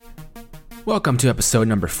Welcome to episode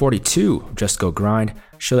number 42 of Just Go Grind, a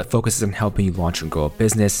show that focuses on helping you launch and grow a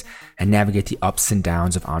business and navigate the ups and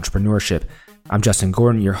downs of entrepreneurship. I'm Justin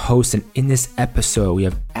Gordon, your host, and in this episode, we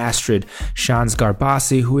have Astrid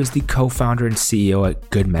Shanzgarbasi, who is the co-founder and CEO at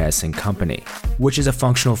Good Medicine Company, which is a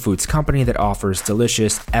functional foods company that offers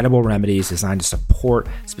delicious, edible remedies designed to support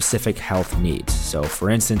specific health needs. So, for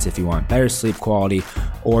instance, if you want better sleep quality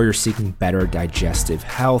or you're seeking better digestive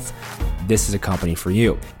health, this is a company for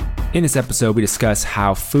you. In this episode, we discuss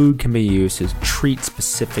how food can be used to treat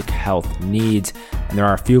specific health needs, and there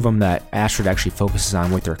are a few of them that Astrid actually focuses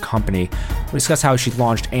on with her company. We discuss how she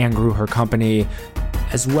launched and grew her company,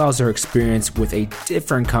 as well as her experience with a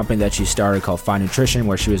different company that she started called Fine Nutrition,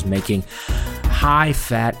 where she was making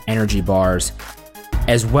high-fat energy bars,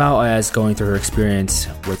 as well as going through her experience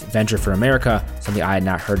with Venture for America, something I had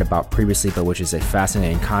not heard about previously, but which is a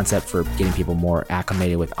fascinating concept for getting people more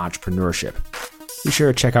acclimated with entrepreneurship. Be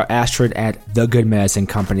sure to check out Astrid at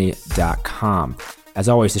thegoodmedicinecompany.com. As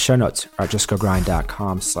always, the show notes are at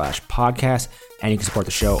justgogrind.com/podcast, and you can support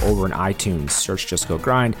the show over in iTunes. Search Just Go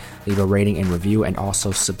Grind, leave a rating and review, and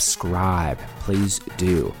also subscribe. Please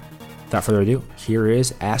do. Without further ado, here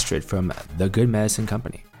is Astrid from The Good Medicine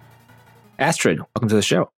Company. Astrid, welcome to the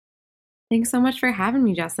show. Thanks so much for having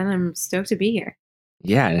me, Justin. I'm stoked to be here.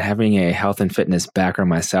 Yeah, and having a health and fitness background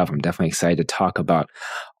myself, I'm definitely excited to talk about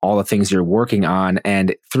all the things you're working on.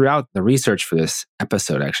 And throughout the research for this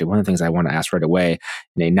episode, actually, one of the things I want to ask right away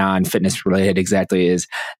in a non-fitness related exactly is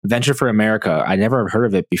Venture for America. I never heard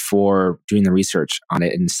of it before doing the research on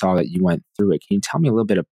it and saw that you went through it. Can you tell me a little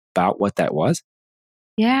bit about what that was?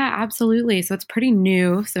 Yeah, absolutely. So it's pretty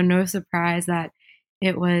new. So no surprise that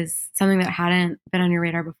it was something that hadn't been on your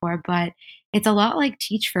radar before, but it's a lot like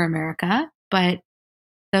Teach for America, but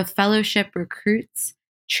the fellowship recruits,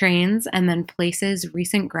 trains, and then places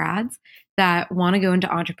recent grads that want to go into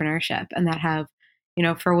entrepreneurship and that have,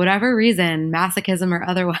 for whatever reason, masochism or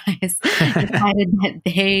otherwise, decided that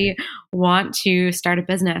they want to start a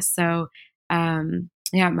business. So,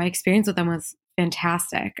 my experience with them was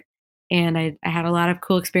fantastic. And I had a lot of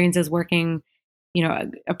cool experiences working,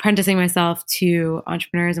 apprenticing myself to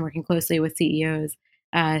entrepreneurs and working closely with CEOs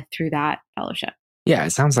through that fellowship. Yeah,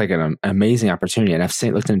 it sounds like an amazing opportunity. And I've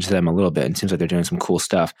looked into them a little bit and it seems like they're doing some cool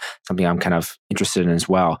stuff, something I'm kind of interested in as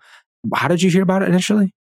well. How did you hear about it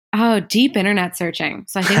initially? Oh, deep internet searching.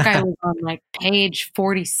 So I think I was on page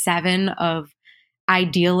 47 of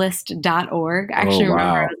idealist.org. I actually remember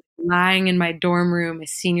I was lying in my dorm room, my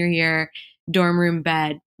senior year dorm room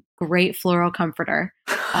bed, great floral comforter.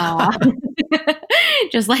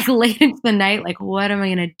 Just late into the night, what am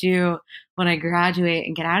I going to do when I graduate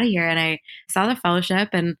and get out of here? And I saw the fellowship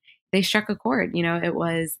and they struck a chord. It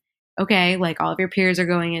was, okay, all of your peers are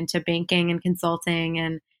going into banking and consulting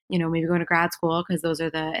and, maybe going to grad school because those are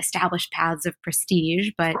the established paths of prestige.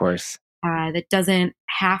 But of course, that doesn't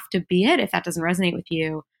have to be it. If that doesn't resonate with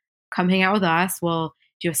you, come hang out with us. We'll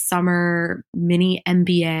do a summer mini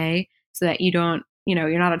MBA so that you don't,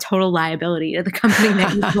 you're not a total liability to the company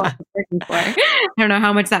that you want to working for. I don't know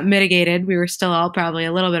how much that mitigated. We were still all probably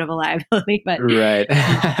a little bit of a liability, but right.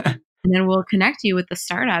 And then we'll connect you with the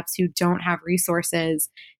startups who don't have resources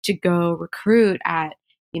to go recruit at,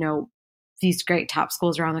 these great top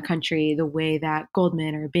schools around the country, the way that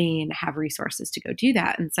Goldman or Bain have resources to go do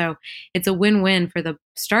that. And so it's a win-win for the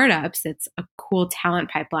startups. It's a cool talent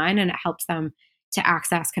pipeline and it helps them to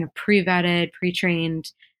access kind of pre-vetted,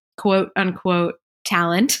 pre-trained, quote unquote,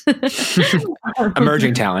 talent.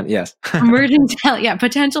 Emerging talent, yes. Emerging talent, yeah,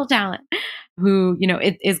 potential talent who,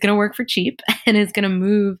 it is going to work for cheap and is going to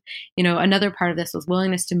move, another part of this was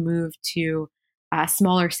willingness to move to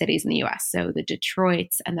smaller cities in the US. So the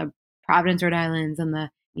Detroits and the Providence, Rhode Islands and the,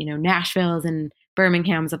 Nashvilles and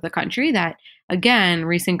Birminghams of the country that, again,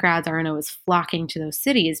 recent grads aren't always flocking to those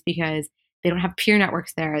cities because they don't have peer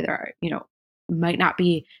networks there. There are, might not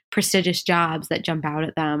be prestigious jobs that jump out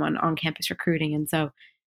at them on campus recruiting. And so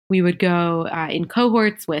we would go in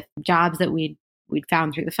cohorts with jobs that we'd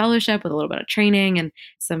found through the fellowship with a little bit of training and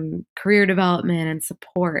some career development and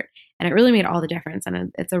support. And it really made all the difference.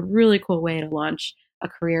 And it's a really cool way to launch a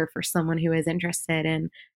career for someone who is interested in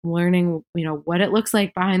learning, what it looks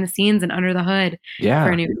like behind the scenes and under the hood for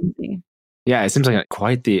a new company. Yeah, it seems like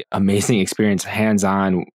quite the amazing experience,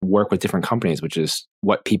 hands-on work with different companies, which is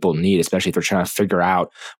what people need, especially if they're trying to figure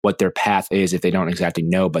out what their path is if they don't exactly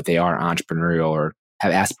know, but they are entrepreneurial or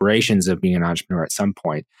have aspirations of being an entrepreneur at some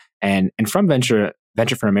point. And from Venture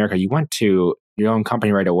for America, you went to your own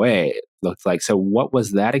company right away, it looked like. So what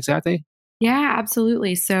was that exactly? Yeah,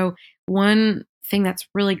 absolutely. So one thing that's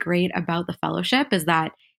really great about the fellowship is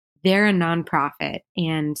that they're a nonprofit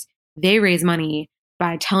and they raise money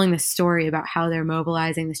by telling this story about how they're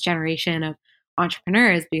mobilizing this generation of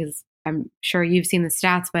entrepreneurs, because I'm sure you've seen the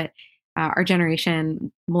stats, but our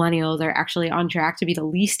generation, millennials, are actually on track to be the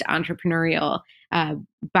least entrepreneurial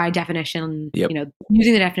by definition, Yep.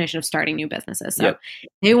 using the definition of starting new businesses. So Yep.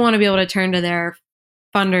 they want to be able to turn to their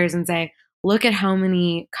funders and say, look at how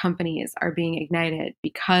many companies are being ignited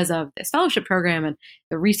because of this fellowship program and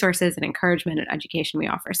the resources and encouragement and education we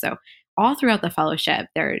offer. So all throughout the fellowship,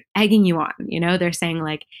 they're egging you on, they're saying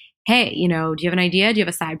like, hey, do you have an idea? Do you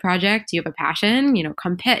have a side project? Do you have a passion?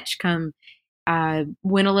 Come pitch, come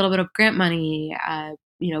win a little bit of grant money,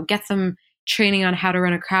 get some training on how to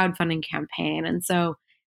run a crowdfunding campaign. And so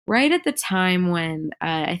right at the time when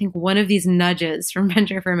I think one of these nudges from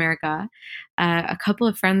Venture for America, a couple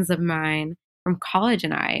of friends of mine from college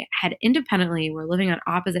and I had independently, we're living on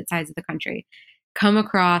opposite sides of the country, come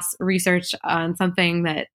across research on something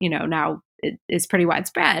that, now it is pretty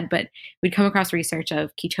widespread, but we'd come across research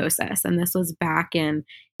of ketosis. And this was back in,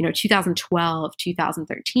 2012,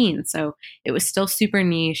 2013. So it was still super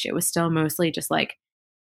niche. It was still mostly just like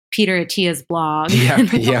Peter Attia's blog.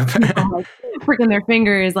 Yep. Like, pricking their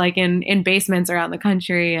fingers like in basements around the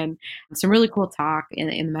country, and some really cool talk in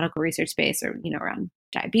the medical research space, or around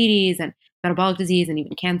diabetes and metabolic disease and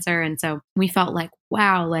even cancer. And so we felt like,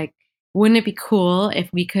 wow, like wouldn't it be cool if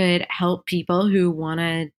we could help people who want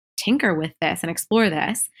to tinker with this and explore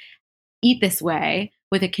this, eat this way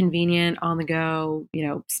with a convenient on the go,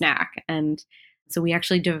 snack. And so we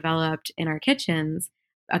actually developed in our kitchens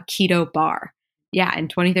a keto bar. Yeah, in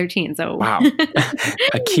 2013. So wow,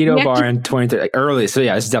 a keto bar in 2013, early. So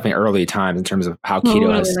yeah, this is definitely early times in terms of how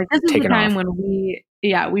keto has like, this is taken the time off.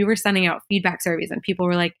 when we were sending out feedback surveys, and people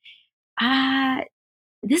were like,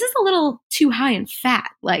 this is a little too high in fat.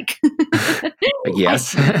 Like,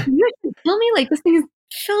 yes, you should kill me. Like, this thing is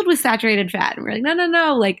filled with saturated fat. And we're like,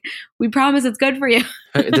 no. Like, we promise it's good for you.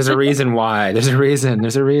 There's a reason why. There's a reason.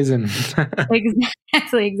 Exactly.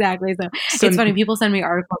 So it's funny. People send me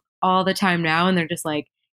articles all the time now, and they're just like,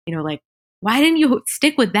 like, why didn't you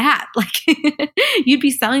stick with that? Like, you'd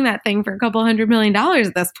be selling that thing for $200 million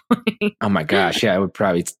at this point. Oh my gosh. Yeah. It would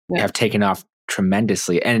probably have taken off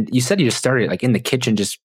tremendously. And you said you just started like in the kitchen,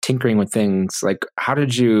 just tinkering with things. Like, how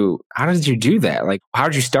did you do that? Like, how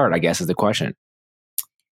did you start, I guess, is the question.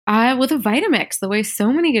 With a Vitamix, the way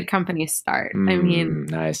so many good companies start. I mean,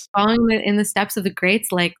 nice. Following in the steps of the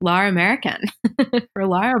greats like Lara American for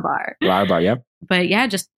Larabar. Larabar, yep. But yeah,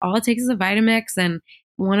 just all it takes is a Vitamix. And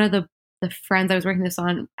one of the friends I was working this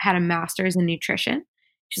on had a master's in nutrition.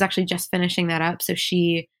 She's actually just finishing that up. So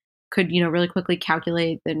she could, really quickly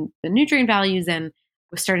calculate the nutrient values, and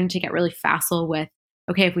was starting to get really facile with,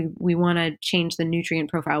 okay, if we want to change the nutrient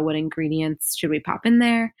profile, what ingredients should we pop in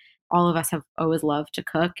there? All of us have always loved to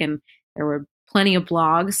cook, and there were plenty of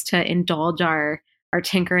blogs to indulge our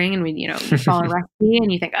tinkering, and we follow a recipe, and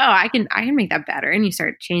you think, oh, I can make that better, and you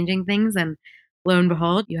start changing things, and lo and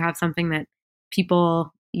behold, you have something that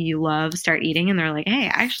people you love start eating, and they're like, hey,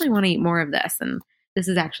 I actually want to eat more of this, and this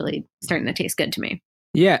is actually starting to taste good to me.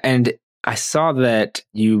 Yeah, and I saw that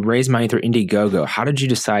you raised money through Indiegogo. How did you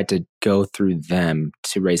decide to go through them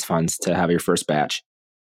to raise funds to have your first batch?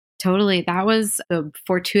 Totally. That was the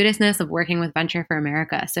fortuitousness of working with Venture for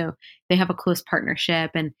America. So they have a close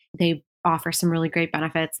partnership, and they offer some really great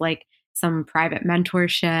benefits like some private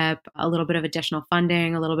mentorship, a little bit of additional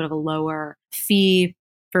funding, a little bit of a lower fee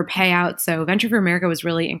for payout. So Venture for America was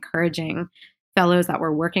really encouraging fellows that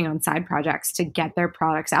were working on side projects to get their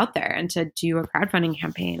products out there and to do a crowdfunding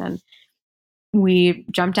campaign. And we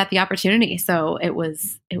jumped at the opportunity. So it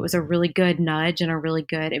was a really good nudge, and a really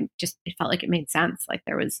good, it felt like it made sense. Like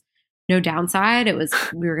there was no downside. It was,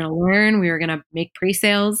 we were going to learn, we were going to make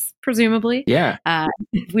pre-sales, presumably. Yeah.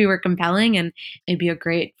 We were compelling, and it'd be a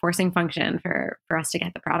great forcing function for us to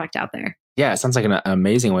get the product out there. Yeah. It sounds like an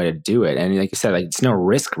amazing way to do it. And like you said, like it's no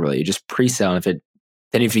risk really. You just pre-sell.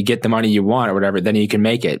 And if you get the money you want or whatever, then you can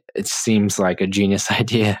make it. It seems like a genius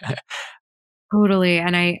idea. Totally.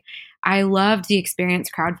 And I loved the experience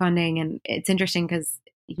crowdfunding. And it's interesting because,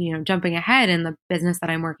 jumping ahead in the business that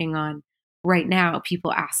I'm working on right now,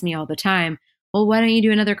 people ask me all the time, well, why don't you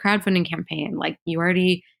do another crowdfunding campaign? Like, you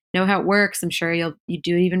already know how it works. I'm sure you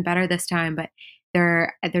do it even better this time. But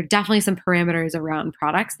there are definitely some parameters around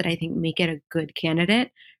products that I think make it a good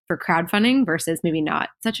candidate for crowdfunding versus maybe not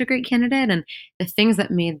such a great candidate. And the things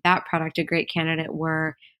that made that product a great candidate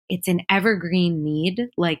were, it's an evergreen need.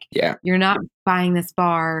 Like, you're not buying this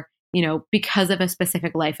bar, because of a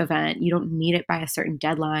specific life event. You don't need it by a certain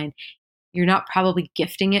deadline. you're not probably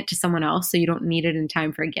gifting it to someone else, so you don't need it in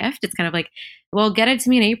time for a gift. It's kind of like, well, get it to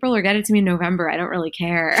me in April or get it to me in November. I don't really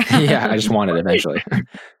care. Yeah, I just want it eventually.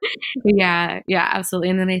 Yeah, yeah, absolutely.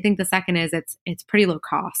 And then I think the second is it's pretty low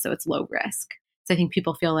cost, so it's low risk. So I think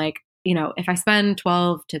people feel like, if I spend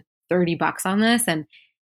 12 to $30 on this and,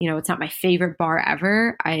 it's not my favorite bar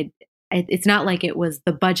ever, it's not like it was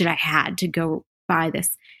the budget I had to go buy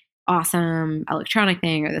this awesome electronic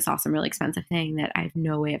thing or this awesome, really expensive thing that I have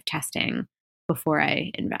no way of testing before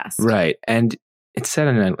I invest. Right. And it said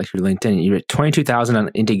on like your LinkedIn, you're at 22,000 on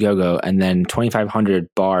Indiegogo and then 2,500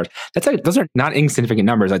 bars. Those are not insignificant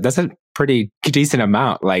numbers. Like that's a pretty decent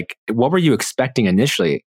amount. Like what were you expecting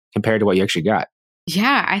initially compared to what you actually got?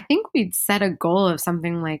 Yeah, I think we'd set a goal of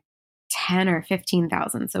something like 10 or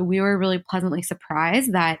 15,000. So we were really pleasantly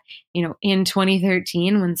surprised that, in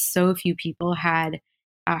 2013, when so few people had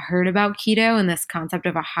heard about keto and this concept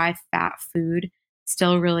of a high fat food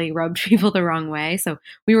still really rubbed people the wrong way. So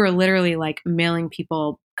we were literally like mailing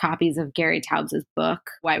people copies of Gary Taubes'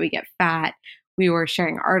 book, Why We Get Fat. We were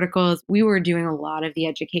sharing articles. We were doing a lot of the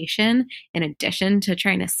education in addition to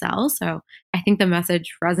trying to sell. So I think the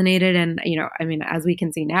message resonated. And, as we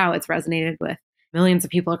can see now, it's resonated with millions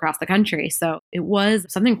of people across the country. So it was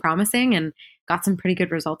something promising and got some pretty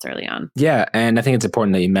good results early on. Yeah. And I think it's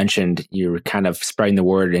important that you mentioned you're kind of spreading the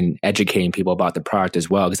word and educating people about the product as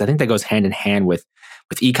well, because I think that goes hand in hand with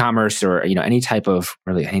e-commerce or, any type of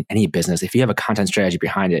really any business. If you have a content strategy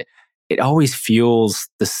behind it, it always fuels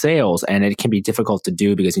the sales, and it can be difficult to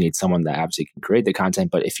do because you need someone that obviously can create the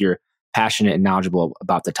content. But if you're passionate and knowledgeable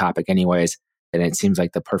about the topic anyways, then it seems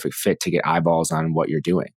like the perfect fit to get eyeballs on what you're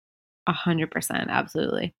doing. 100%.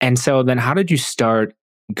 Absolutely. And so then how did you start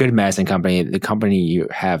Good Medicine Company, the company you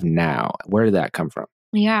have now? Where did that come from?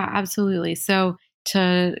 Yeah, absolutely. So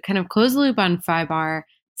to kind of close the loop on FiBar,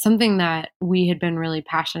 something that we had been really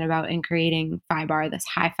passionate about in creating FiBar, this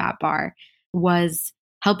high fat bar, was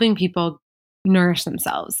helping people nourish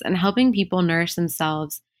themselves and helping people nourish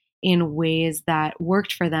themselves in ways that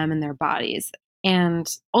worked for them and their bodies. And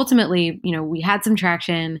ultimately, we had some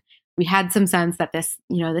traction. We had some sense that this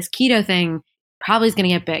keto thing probably is going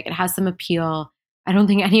to get big. It has some appeal. I don't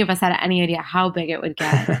think any of us had any idea how big it would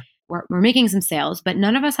get. We're making some sales, but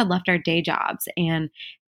none of us had left our day jobs. And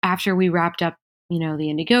after we wrapped up, the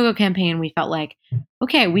Indiegogo campaign, we felt like,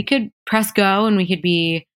 okay, we could press go and we could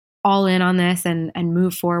be all in on this and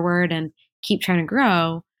move forward and keep trying to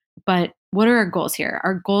grow. But what are our goals here?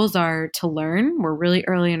 Our goals are to learn. We're really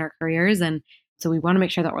early in our careers, and so we want to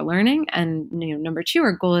make sure that we're learning. And number two,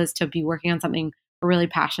 our goal is to be working on something we're really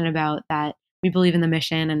passionate about, that we believe in the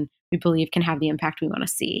mission and we believe can have the impact we want to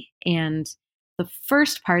see. And the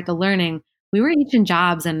first part, the learning, we were each in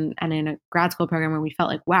jobs and in a grad school program where we felt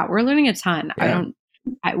like, wow, we're learning a ton. Yeah.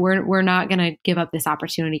 We're not going to give up this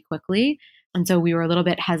opportunity quickly. And so we were a little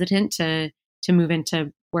bit hesitant to move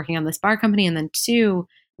into working on this bar company. And then two,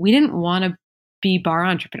 we didn't want to be bar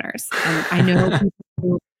entrepreneurs. And I know people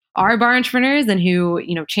who are bar entrepreneurs and who,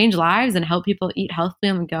 change lives and help people eat healthily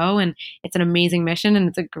on the go. And it's an amazing mission and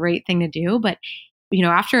it's a great thing to do. But,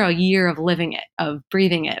 after a year of living it, of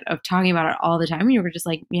breathing it, of talking about it all the time, you were just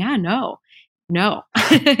like, yeah, no, not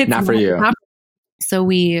for you. So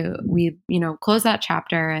we closed that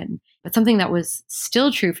chapter. But something that was still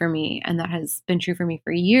true for me and that has been true for me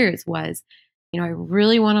for years was, I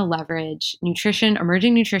really want to leverage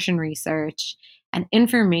emerging nutrition research and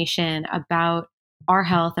information about our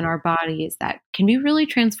health and our bodies that can be really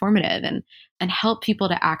transformative and help people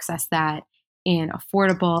to access that in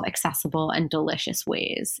affordable, accessible, and delicious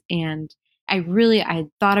ways. And I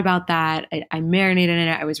thought about that. I marinated in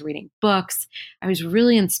it. I was reading books. I was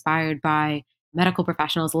really inspired by medical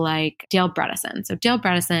professionals like Dale Bredesen. So Dale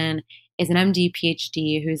Bredesen is an MD,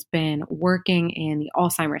 PhD who's been working in the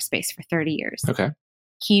Alzheimer's space for 30 years. Okay.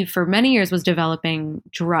 He, for many years, was developing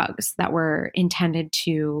drugs that were intended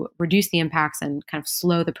to reduce the impacts and kind of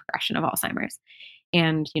slow the progression of Alzheimer's.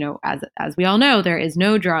 And, as we all know, there is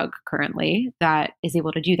no drug currently that is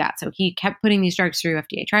able to do that. So he kept putting these drugs through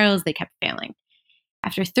FDA trials. They kept failing.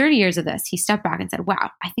 After 30 years of this, he stepped back and said,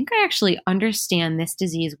 wow, I think I actually understand this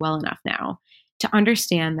disease well enough now to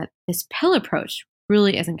understand that this pill approach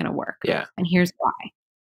really isn't going to work. Yeah. And here's why.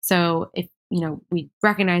 So if, we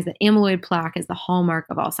recognize that amyloid plaque is the hallmark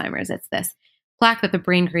of Alzheimer's. It's this plaque that the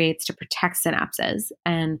brain creates to protect synapses.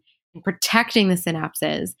 And in protecting the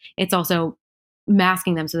synapses, it's also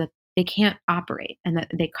masking them so that they can't operate and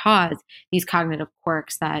that they cause these cognitive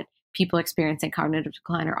quirks that people experiencing cognitive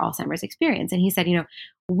decline or Alzheimer's experience. And he said,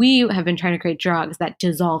 we have been trying to create drugs that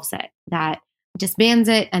dissolves it, that disbands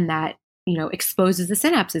it, and that, exposes the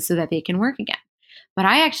synapses so that they can work again. But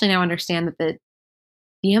I actually now understand that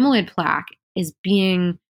the amyloid plaque is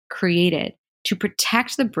being created to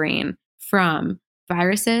protect the brain from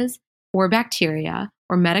viruses or bacteria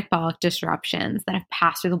or metabolic disruptions that have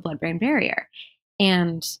passed through the blood-brain barrier.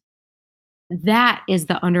 And that is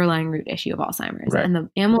the underlying root issue of Alzheimer's. Right. And the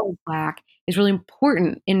amyloid plaque is really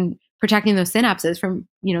important in protecting those synapses from,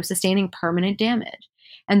 sustaining permanent damage.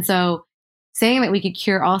 And so saying that we could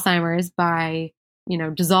cure Alzheimer's by,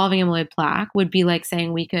 dissolving amyloid plaque would be like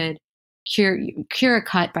saying we could cure a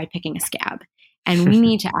cut by picking a scab. And we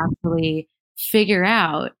need to actually figure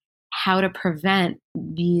out how to prevent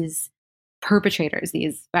these perpetrators,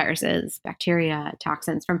 these viruses, bacteria,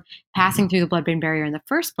 toxins from passing through the blood-brain barrier in the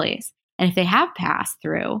first place. And if they have passed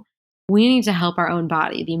through, we need to help our own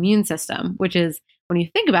body, the immune system, which is, when you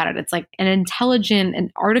think about it, it's like an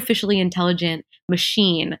artificially intelligent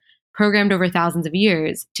machine programmed over thousands of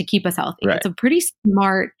years to keep us healthy. Right. It's a pretty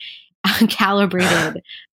smart, calibrated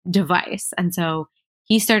device. And so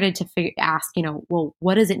he started to ask, well,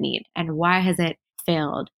 what does it need and why has it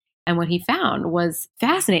failed? And what he found was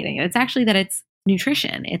fascinating. It's actually that it's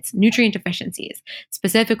nutrition, it's nutrient deficiencies,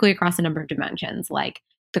 specifically across a number of dimensions, like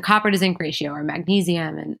the copper to zinc ratio or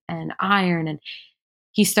magnesium and iron. And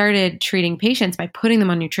he started treating patients by putting them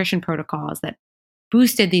on nutrition protocols that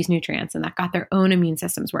boosted these nutrients and that got their own immune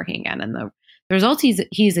systems working again. And the results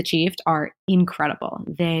he's achieved are incredible.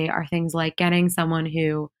 They are things like getting someone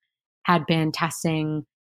who had been testing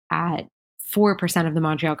at 4% of the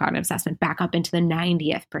Montreal Cognitive Assessment back up into the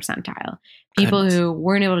 90th percentile. People who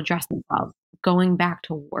weren't able to dress themselves going back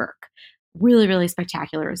to work. Really, really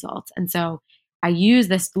spectacular results. And so I use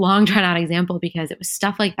this long drawn out example because it was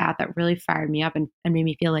stuff like that that really fired me up and made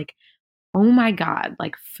me feel like, oh my God,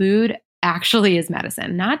 like food actually is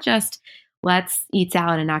medicine. Not just let's eat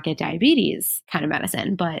salad and not get diabetes kind of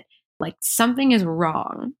medicine, but like something is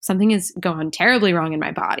wrong. Something is going terribly wrong in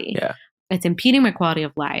my body. Yeah. It's impeding my quality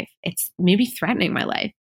of life. It's maybe threatening my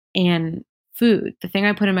life. And food, the thing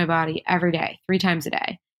I put in my body every day, 3 times a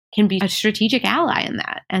day, can be a strategic ally in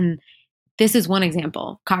that. And this is one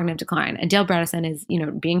example, cognitive decline. And Dale Bredesen is,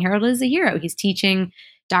 being heralded as a hero. He's teaching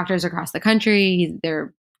doctors across the country.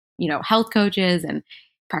 They're, health coaches and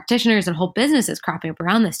practitioners and whole businesses cropping up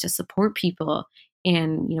around this to support people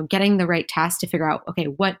in, getting the right test to figure out, okay,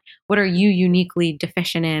 what are you uniquely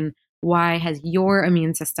deficient in? Why has your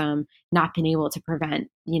immune system not been able to prevent,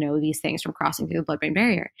 these things from crossing through the blood-brain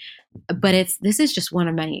barrier? But this is just one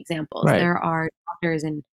of many examples. Right. There are doctors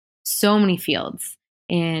in so many fields,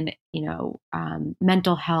 in,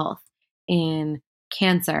 mental health, in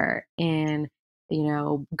cancer, in,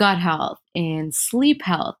 gut health, in sleep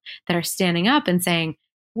health, that are standing up and saying,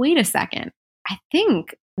 wait a second, I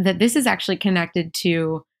think that this is actually connected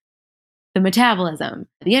to the metabolism,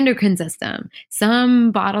 the endocrine system,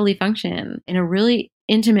 some bodily function in a really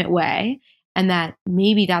intimate way, and that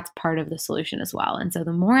maybe that's part of the solution as well. And so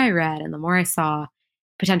the more I read and the more I saw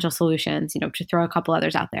potential solutions, to throw a couple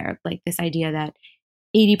others out there, like this idea that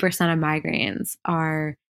 80% of migraines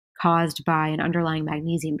are caused by an underlying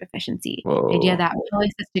magnesium deficiency. Whoa. The idea that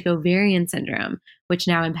polycystic ovarian syndrome, which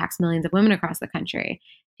now impacts millions of women across the country,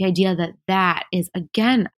 the idea that that is,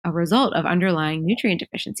 again, a result of underlying nutrient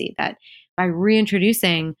deficiency, that by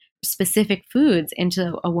reintroducing specific foods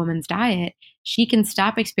into a woman's diet, she can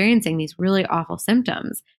stop experiencing these really awful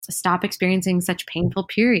symptoms, stop experiencing such painful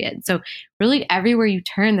periods. So really everywhere you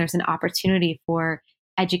turn, there's an opportunity for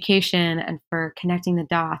education and for connecting the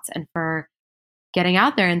dots and for getting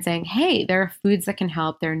out there and saying, hey, there are foods that can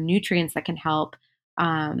help, there are nutrients that can help.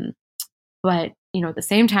 But, at the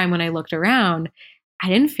same time, when I looked around, I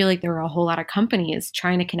didn't feel like there were a whole lot of companies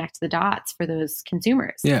trying to connect the dots for those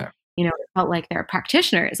consumers. Yeah. It felt like they're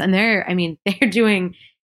practitioners and they're doing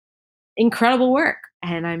incredible work.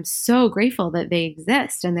 And I'm so grateful that they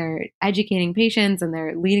exist and they're educating patients and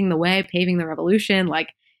they're leading the way, paving the revolution. Like,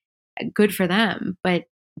 good for them. But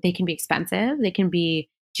they can be expensive. They can be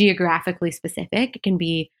geographically specific. It can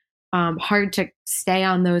be hard to stay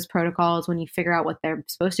on those protocols when you figure out what they're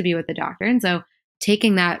supposed to be with the doctor. And so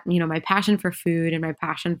taking that, my passion for food and my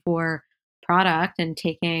passion for product and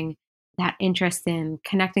taking that interest in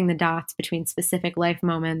connecting the dots between specific life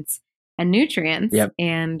moments and nutrients, yep.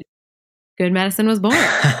 and good medicine was born.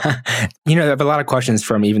 I have a lot of questions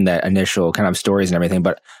from even that initial kind of stories and everything.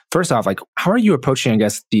 But first off, like, how are you approaching, I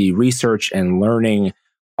guess, the research and learning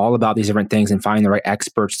all about these different things and finding the right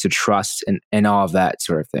experts to trust and all of that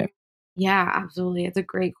sort of thing? Yeah, absolutely. It's a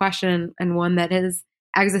great question and one that is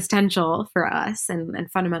existential for us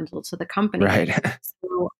and fundamental to the company. Right.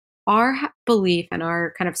 So our belief and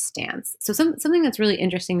our kind of stance. So something that's really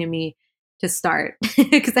interesting to me to start,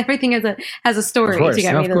 because everything has a story of course, to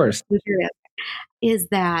get me to is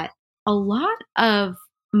that a lot of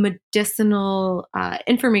medicinal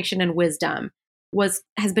information and wisdom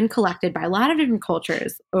has been collected by a lot of different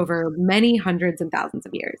cultures over many hundreds and thousands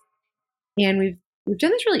of years. And we've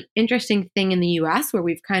done this really interesting thing in the US where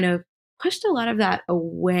we've kind of pushed a lot of that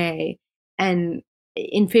away and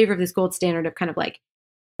in favor of this gold standard of kind of like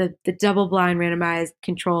the double blind randomized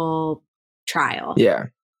control trial. Yeah.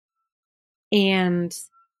 And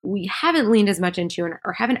we haven't leaned as much into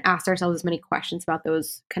or haven't asked ourselves as many questions about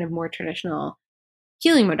those kind of more traditional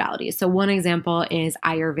healing modalities. So one example is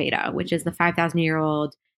Ayurveda, which is the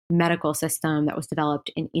 5,000-year-old medical system that was developed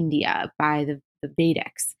in India by the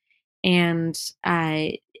Vedics. And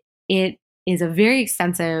it is a very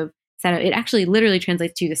extensive set of, it actually literally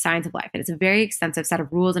translates to the science of life. It is a very extensive set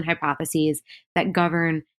of rules and hypotheses that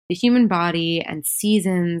govern the human body and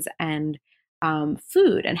seasons and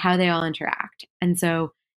food and how they all interact. And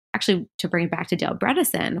so actually, to bring it back to Dale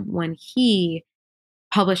Bredesen, when he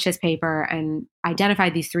published his paper and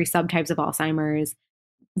identified these 3 subtypes of Alzheimer's,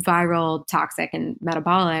 viral, toxic, and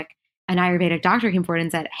metabolic, an Ayurvedic doctor came forward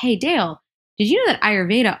and said, "Hey, Dale, did you know that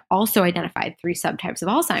Ayurveda also identified 3 subtypes of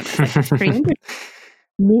Alzheimer's?" Like, that's pretty interesting.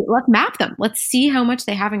 Let's map them. Let's see how much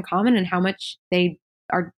they have in common and how much they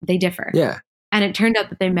differ. Yeah. And it turned out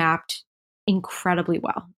that they mapped incredibly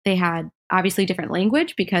well. They had obviously different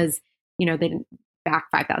language because, they didn't, back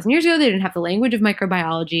 5,000 years ago, they didn't have the language of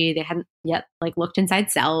microbiology. They hadn't yet looked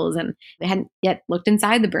inside cells and they hadn't yet looked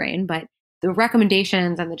inside the brain, but the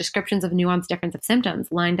recommendations and the descriptions of nuanced difference of symptoms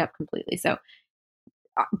lined up completely. So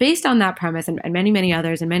based on that premise and many, many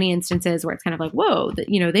others and many instances where it's kind of like, whoa,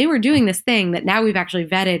 they were doing this thing that now we've actually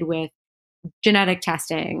vetted with genetic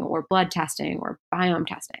testing or blood testing or biome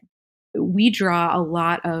testing. We draw a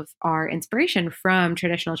lot of our inspiration from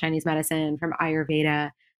traditional Chinese medicine, from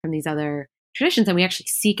Ayurveda, from these other traditions, and we actually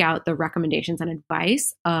seek out the recommendations and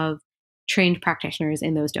advice of trained practitioners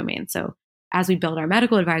in those domains. So as we build our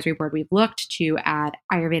medical advisory board, we've looked to add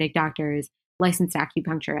Ayurvedic doctors, licensed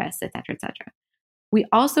acupuncturists, et cetera, et cetera. We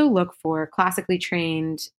also look for classically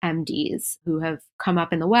trained MDs who have come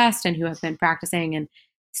up in the West and who have been practicing and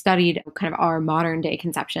studied kind of our modern day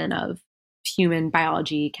conception of human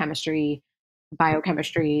biology, chemistry,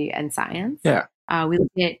 biochemistry, and science. Yeah. We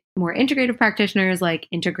look at more integrative practitioners like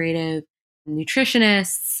integrative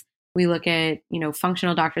nutritionists. We look at,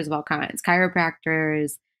 functional doctors of all kinds,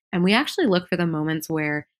 chiropractors, and we actually look for the moments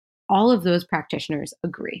where all of those practitioners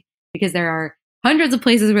agree, because there are hundreds of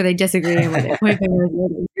places where they disagree and where they point fingers,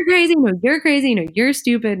 you're crazy, no, you're crazy, no, you're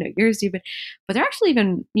stupid, no, you're stupid. But they're actually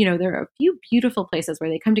even, there are a few beautiful places where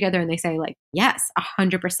they come together and they say like, yes,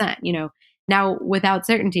 100%, now without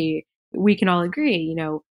certainty, we can all agree,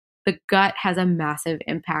 the gut has a massive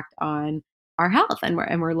impact on our health. And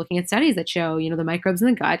we're looking at studies that show, the microbes in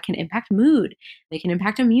the gut can impact mood. They can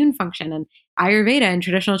impact immune function. And Ayurveda and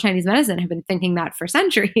traditional Chinese medicine have been thinking that for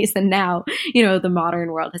centuries. And now, the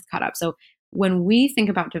modern world has caught up. So when we think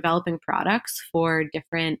about developing products for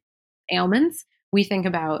different ailments, we think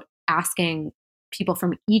about asking people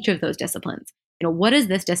from each of those disciplines, what does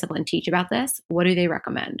this discipline teach about this? What do they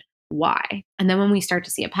recommend? Why? And then when we start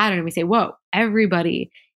to see a pattern, we say, whoa,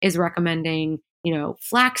 everybody is recommending,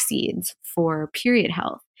 flax seeds for period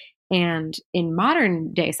health. And in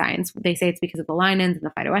modern day science, they say it's because of the linens and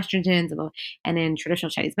the phytoestrogens. And in traditional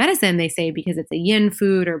Chinese medicine, they say because it's a yin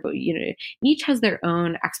food, or, each has their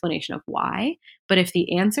own explanation of why. But if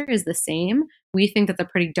the answer is the same, we think that's a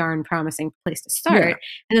pretty darn promising place to start. Yeah.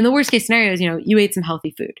 And then the worst case scenario is, you ate some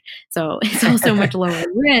healthy food. So it's also much lower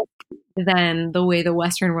risk than the way the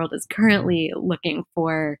Western world is currently looking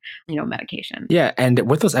for, medication. Yeah. And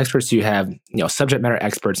with those experts, you have, subject matter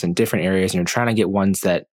experts in different areas, and you're trying to get ones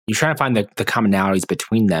that you're trying to find the commonalities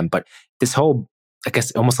between them. But this whole, I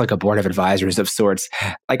guess, almost like a board of advisors of sorts,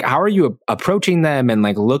 like how are you approaching them and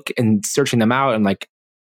look and searching them out and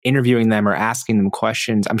interviewing them or asking them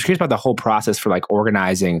questions? I'm curious about the whole process for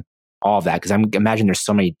organizing all of that, because I'm imagine there's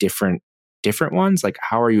so many different ones.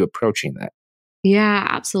 How are you approaching that? Yeah,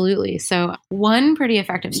 absolutely. So one pretty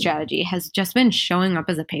effective strategy has just been showing up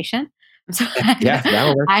as a patient. So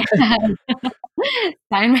that'll work. I have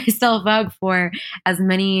signed myself up for as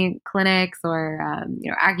many clinics or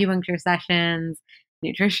acupuncture sessions,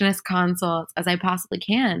 nutritionist consults as I possibly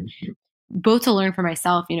can, both to learn for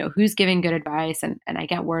myself, who's giving good advice, and I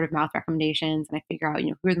get word of mouth recommendations, and I figure out,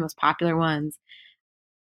 who are the most popular ones,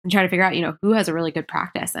 and try to figure out, who has a really good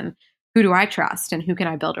practice and who do I trust and who can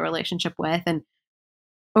I build a relationship with. And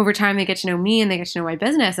over time, they get to know me and they get to know my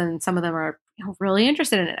business, and some of them are really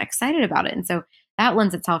interested in it, excited about it. And so that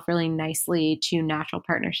lends itself really nicely to natural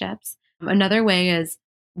partnerships. Another way is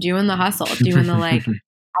doing the hustle, doing the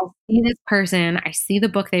I see this person, I see the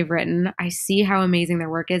book they've written, I see how amazing their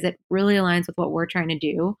work is. It really aligns with what we're trying to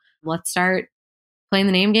do. Let's start playing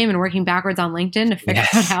the name game and working backwards on LinkedIn to figure out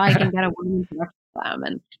Yes. how I can get a woman introduction to them.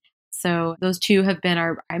 And so those two have been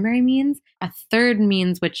our primary means. A third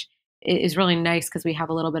means, which is really nice because we have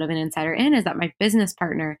a little bit of an insider in, is that my business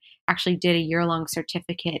partner actually did a year-long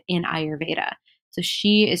certificate in Ayurveda. So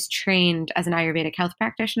she is trained as an Ayurvedic health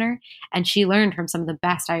practitioner, and she learned from some of the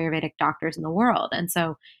best Ayurvedic doctors in the world. And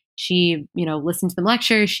so she, listened to them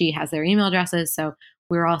lecture. She has their email addresses. So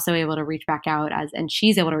we're also able to reach back out and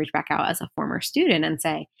she's able to reach back out as a former student and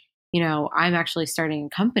say, I'm actually starting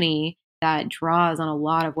a company that draws on a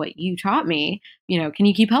lot of what you taught me. Can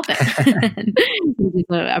you keep helping? Which is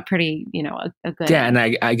a pretty, a good. Yeah. And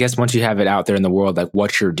I guess once you have it out there in the world, like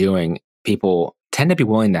what you're doing, people tend to be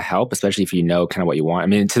willing to help, especially if you know kind of what you want. I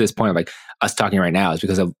mean, to this point of like us talking right now is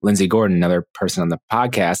because of Lindsay Gordon, another person on the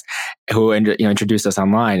podcast who introduced us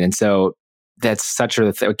online. And so that's such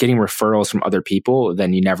a getting referrals from other people,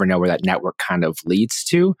 then you never know where that network kind of leads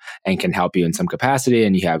to and can help you in some capacity,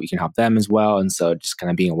 and you can help them as well. And so just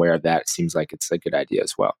kind of being aware of that seems like it's a good idea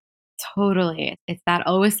as well. Totally. It's that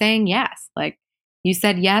always saying yes. Like you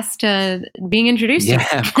said yes to being introduced to.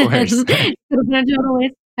 Yeah, of course. It's been a total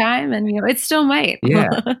waste of time, and it still might. Yeah.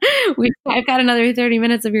 I've got another 30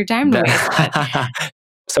 minutes of your time to waste.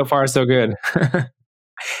 So far, so good.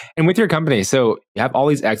 And with your company, so you have all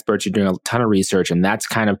these experts, you're doing a ton of research, and that's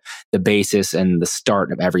kind of the basis and the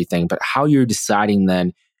start of everything. But how you're deciding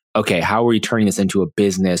then, okay, how are we turning this into a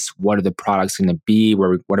business? What are the products going to be? What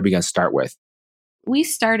are we going to start with? We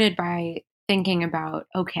started by thinking about,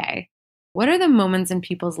 okay, what are the moments in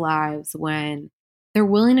people's lives when they're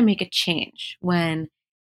willing to make a change? When,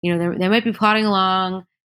 they might be plodding along,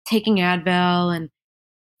 taking Advil and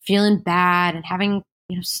feeling bad and having,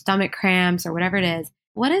 stomach cramps or whatever it is.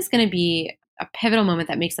 What is going to be a pivotal moment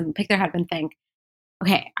that makes them pick their head up and think,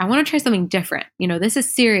 okay, I want to try something different. This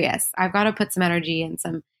is serious. I've got to put some energy and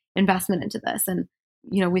some investment into this. And,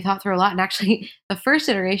 we thought through a lot. And actually, the first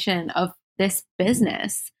iteration of this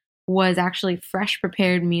business was actually fresh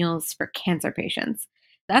prepared meals for cancer patients.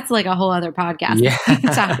 That's like a whole other podcast to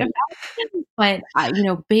talk about. But,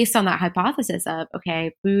 based on that hypothesis of,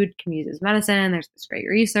 okay, food can be used as medicine. There's this great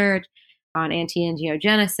research on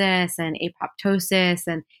anti-angiogenesis and apoptosis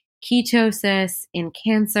and ketosis in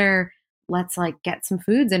cancer. Let's get some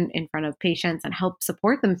foods in front of patients and help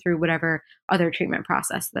support them through whatever other treatment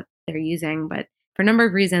process that they're using. But for a number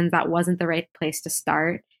of reasons, that wasn't the right place to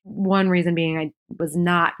start. One reason being I was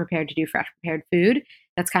not prepared to do fresh prepared food.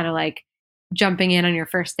 That's kind of like jumping in on your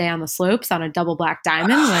first day on the slopes on a double black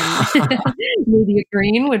diamond when maybe a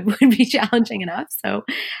green would be challenging enough. So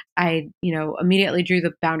I, immediately drew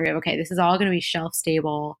the boundary of, okay, this is all going to be shelf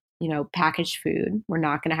stable, packaged food. We're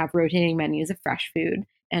not going to have rotating menus of fresh food,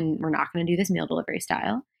 and we're not going to do this meal delivery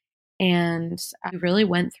style. And I really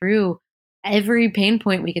went through every pain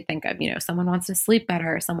point we could think of. Someone wants to sleep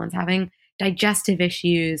better, someone's having digestive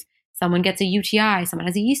issues, someone gets a UTI, someone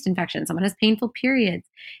has a yeast infection, someone has painful periods.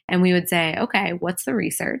 And we would say, okay, what's the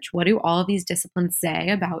research? What do all of these disciplines say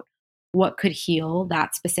about what could heal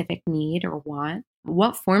that specific need or want?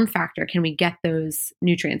 What form factor can we get those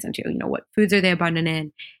nutrients into? What foods are they abundant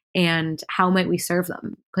in? And how might we serve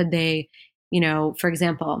them? Could they, for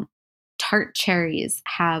example, tart cherries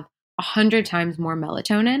have 100 times more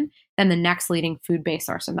melatonin than the next leading food-based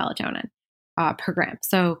source of melatonin per gram.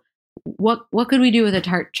 So what could we do with a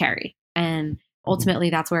tart cherry? And ultimately,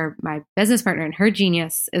 that's where my business partner and her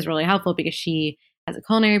genius is really helpful, because she has a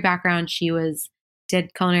culinary background. She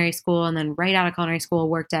did culinary school, and then right out of culinary school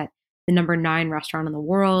worked at the #9 restaurant in the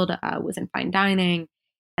world, was in fine dining.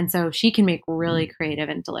 And so she can make really creative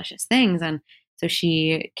and delicious things. And so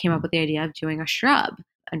she came up with the idea of doing a shrub.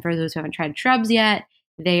 And for those who haven't tried shrubs yet,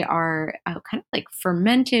 they are kind of like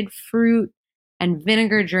fermented fruit and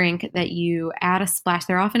vinegar drink that you add a splash.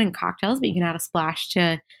 They're often in cocktails, but you can add a splash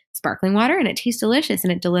to sparkling water, and it tastes delicious,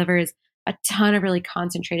 and it delivers a ton of really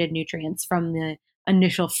concentrated nutrients from the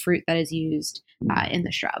initial fruit that is used in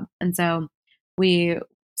the shrub. And so we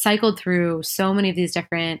cycled through so many of these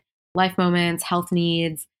different life moments, health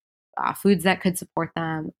needs, foods that could support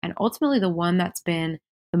them. And ultimately, the one that's been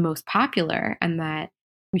the most popular and that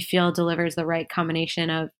we feel delivers the right combination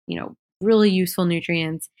of, really useful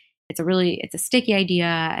nutrients. It's a sticky idea,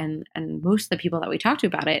 and most of the people that we talk to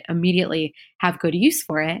about it immediately have good use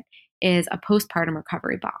for it, is a postpartum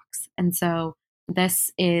recovery box. And so this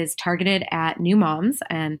is targeted at new moms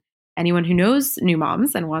and anyone who knows new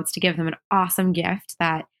moms and wants to give them an awesome gift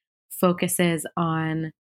that focuses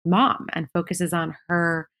on mom and focuses on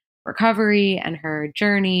her recovery and her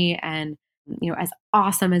journey and as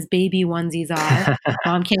awesome as baby onesies are,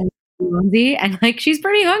 mom can't eat a onesie, and like she's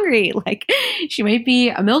pretty hungry. Like she might be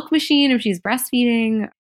a milk machine if she's breastfeeding.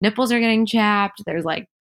 Nipples are getting chapped. There's like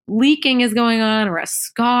leaking is going on, or a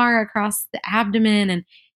scar across the abdomen, and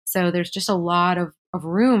so there's just a lot of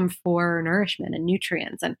room for nourishment and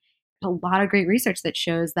nutrients, and a lot of great research that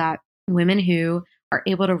shows that women who are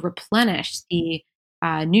able to replenish the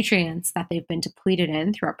nutrients that they've been depleted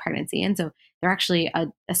in throughout pregnancy. And so there are actually a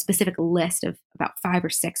specific list of about 5 or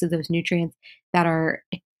 6 of those nutrients that are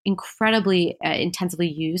incredibly intensively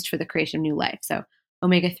used for the creation of new life. So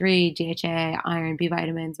omega-3, DHA, iron, B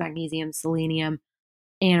vitamins, magnesium, selenium,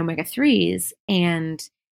 and omega-3s. And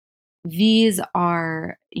these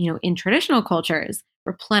are, in traditional cultures,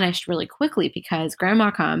 replenished really quickly because grandma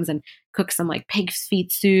comes and cooks some like pig's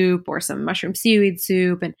feet soup or some mushroom seaweed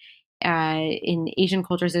soup. And in Asian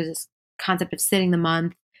cultures, there's this concept of sitting the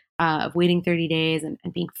month, of waiting 30 days and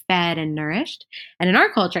being fed and nourished. And in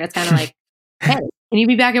our culture, it's kind of like, hey, can you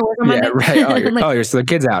be back at work on Monday? Yeah, right. So the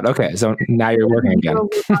kid's out. Okay, so now you're working again.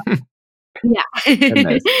 Yeah.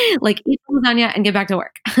 Like eat lasagna and get back to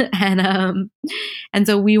work. And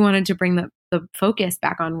so we wanted to bring the focus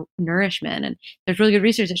back on nourishment. And there's really good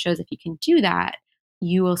research that shows if you can do that,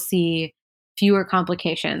 you will see fewer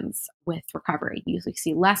complications with recovery. You usually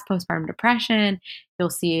see less postpartum depression. You'll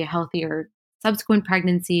see healthier subsequent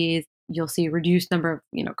pregnancies. You'll see reduced number of,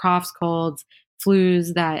 coughs, colds,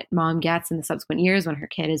 flus that mom gets in the subsequent years when her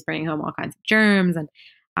kid is bringing home all kinds of germs.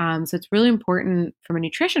 And so it's really important from a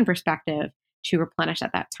nutrition perspective to replenish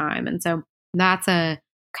at that time. And so that's a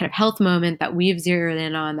kind of health moment that we've zeroed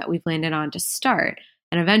in on, that we've landed on to start.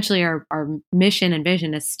 And eventually our mission and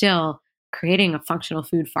vision is still creating a functional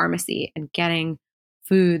food pharmacy and getting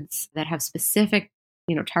foods that have specific,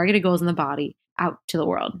 targeted goals in the body out to the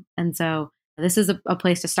world. And so this is a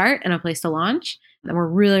place to start and a place to launch. And we're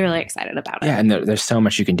really, really excited about it. Yeah. And there's so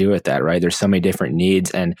much you can do with that, right? There's so many different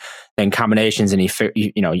needs and then combinations, and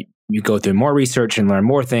you go through more research and learn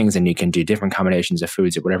more things, and you can do different combinations of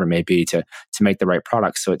foods or whatever it may be to make the right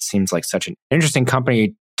product. So it seems like such an interesting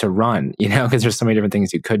company to run, because there's so many different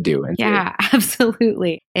things you could do. Yeah,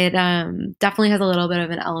 absolutely. It definitely has a little bit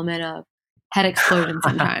of an element of head explosion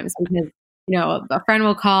sometimes because, a friend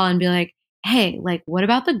will call and be like, hey, like, what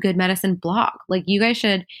about the Good Medicine blog? Like, you guys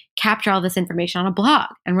should capture all this information on a blog.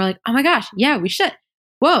 And we're like, oh my gosh, yeah, we should.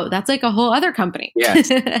 Whoa, that's like a whole other company. Yes.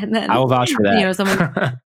 And then, I will vouch for that.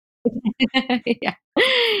 Someone,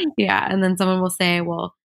 yeah. And then someone will say,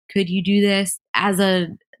 well, could you do this as a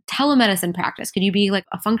telemedicine practice? Could you be like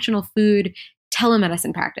a functional food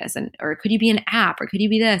telemedicine practice? Or could you be an app? Or could you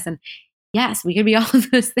be this? And yes, we could be all of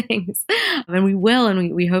those things. And we will,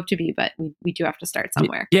 and we hope to be, but we do have to start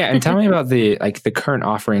somewhere. Yeah. And tell me about the current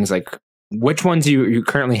offerings, like which ones you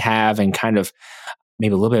currently have, and kind of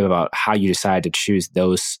maybe a little bit about how you decided to choose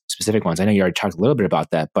those specific ones. I know you already talked a little bit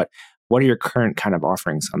about that, but what are your current kind of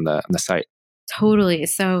offerings on the site? Totally.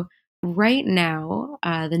 So right now,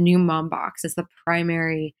 the new Mom Box is the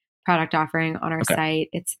primary product offering on our site.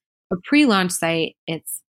 It's a pre-launch site.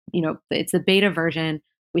 It's the beta version.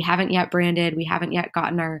 We haven't yet branded. We haven't yet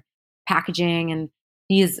gotten our packaging, and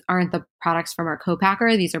these aren't the products from our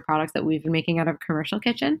co-packer. These are products that we've been making out of Commercial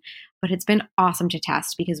Kitchen. But it's been awesome to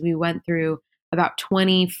test because we went through about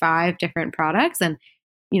 25 different products and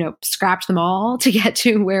scrapped them all to get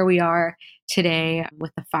to where we are today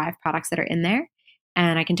with the 5 products that are in there.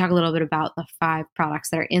 And I can talk a little bit about the 5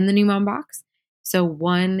 products that are in the new Mom Box. So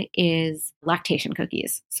one is lactation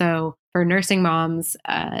cookies. So for nursing moms,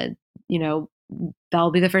 they'll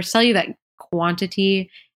be the first to tell you that quantity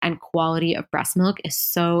and quality of breast milk is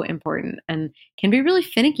so important and can be really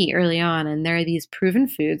finicky early on. And there are these proven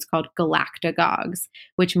foods called galactagogues,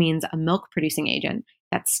 which means a milk producing agent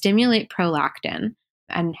that stimulate prolactin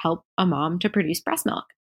and help a mom to produce breast milk.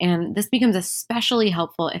 And this becomes especially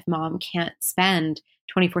helpful if mom can't spend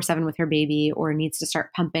 24/7 with her baby or needs to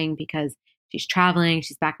start pumping because she's traveling,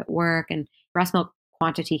 she's back at work, and breast milk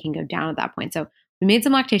quantity can go down at that point. So we made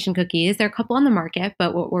some lactation cookies. There are a couple on the market,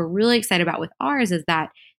 but what we're really excited about with ours is that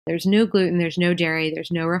there's no gluten, there's no dairy,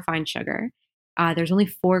 there's no refined sugar. There's only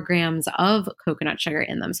 4 grams of coconut sugar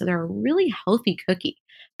in them. So they're a really healthy cookie.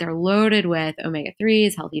 They're loaded with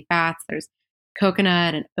omega-3s, healthy fats. There's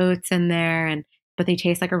coconut and oats in there, but they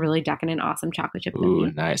taste like a really decadent, awesome chocolate chip cookie.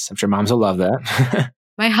 Ooh, nice. I'm sure moms will love that.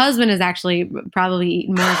 My husband has actually probably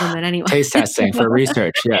eaten more of them than anyone. Taste testing for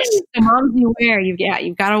research, yes. The moms beware.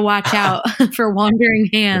 You've got to watch out for wandering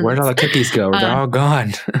hands. Where'd all the cookies go? They're all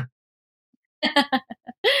gone.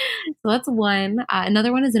 So that's one.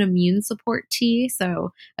 Another one is an immune support tea.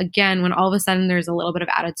 So again, when all of a sudden there's a little bit of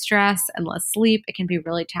added stress and less sleep, it can be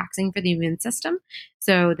really taxing for the immune system.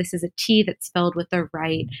 So this is a tea that's filled with the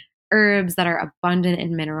right herbs that are abundant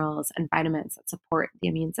in minerals and vitamins that support the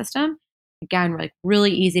immune system. Again, like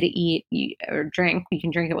really easy to eat or drink. You can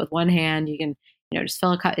drink it with one hand. You can, just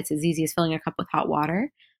fill a cup. It's as easy as filling a cup with hot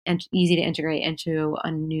water and easy to integrate into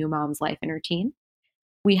a new mom's life and routine.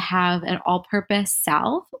 We have an all-purpose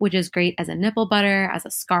salve, which is great as a nipple butter, as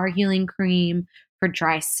a scar healing cream for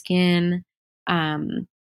dry skin,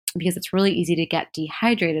 because it's really easy to get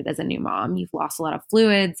dehydrated as a new mom. You've lost a lot of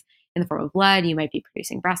fluids in the form of blood. You might be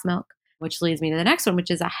producing breast milk, which leads me to the next one,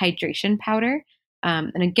 which is a hydration powder.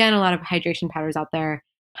 And again, a lot of hydration powders out there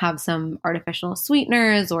have some artificial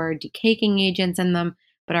sweeteners or decaking agents in them,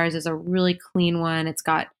 but ours is a really clean one. It's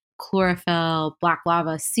got chlorophyll, black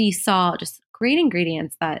lava, sea salt, just great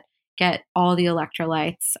ingredients that get all the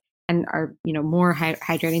electrolytes and are, more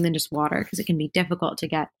hydrating than just water, because it can be difficult to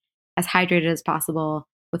get as hydrated as possible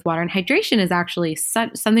with water. And hydration is actually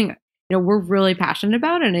something, we're really passionate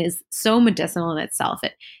about, and is so medicinal in itself.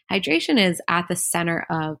 Hydration is at the center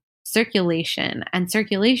of circulation, and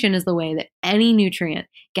circulation is the way that any nutrient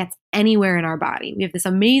gets anywhere in our body. We have this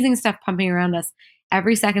amazing stuff pumping around us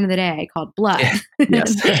every second of the day called blood.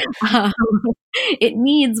 Yes. It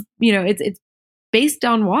needs, it's based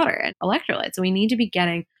on water and electrolytes. So we need to be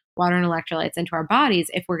getting water and electrolytes into our bodies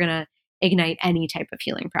if we're going to ignite any type of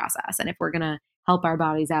healing process, and if we're going to help our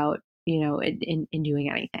bodies out, in doing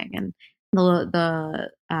anything. And the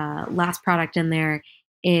last product in there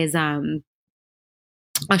is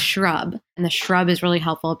a shrub, and the shrub is really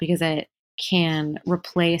helpful because it can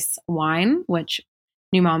replace wine, which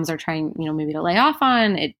new moms are trying, maybe to lay off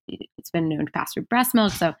on. It's been known to pass through breast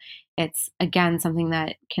milk, so it's again something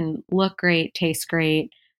that can look great, taste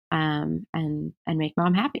great, and make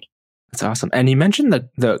mom happy. That's awesome. And you mentioned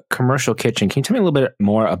the commercial kitchen. Can you tell me a little bit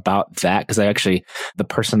more about that? Because the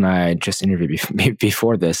person I just interviewed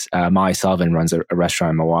before this, Molly Sullivan, runs a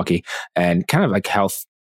restaurant in Milwaukee, and kind of like health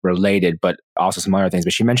related, but also some other things.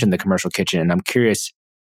 But she mentioned the commercial kitchen, and I'm curious,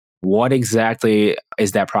 what exactly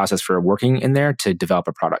is that process for working in there to develop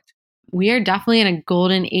a product? We are definitely in a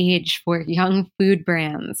golden age for young food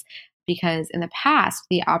brands, because in the past,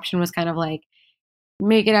 the option was kind of like,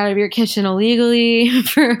 make it out of your kitchen illegally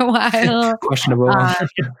for a while. Questionable.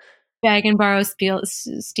 Beg and borrow,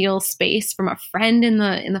 steal space from a friend in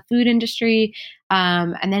the food industry.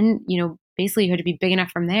 And then, basically you had to be big enough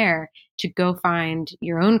from there to go find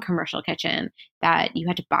your own commercial kitchen that you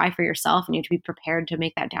had to buy for yourself, and you had to be prepared to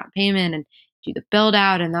make that down payment and do the build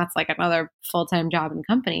out. And that's like another full-time job and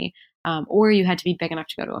company. Or you had to be big enough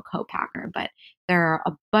to go to a co-packer. But there are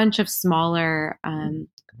a bunch of smaller kind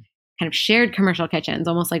of shared commercial kitchens,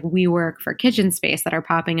 almost like WeWork for kitchen space, that are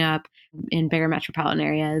popping up in bigger metropolitan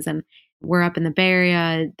areas. And we're up in the Bay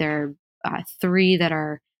Area. There are 3 that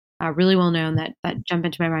are really well known that jump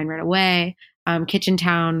into my mind right away. Kitchen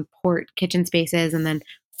Town, Port Kitchen Spaces, and then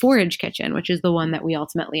Forage Kitchen, which is the one that we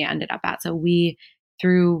ultimately ended up at. So we,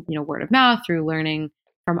 through word of mouth, through learning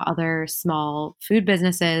from other small food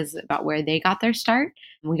businesses about where they got their start,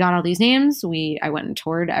 we got all these names. I went and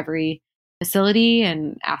toured every facility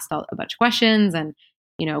and asked a bunch of questions, and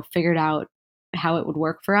figured out how it would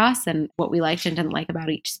work for us and what we liked and didn't like about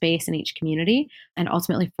each space and each community. And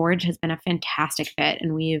ultimately, Forage has been a fantastic fit,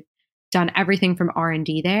 and we've done everything from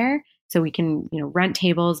R&D there, so we can rent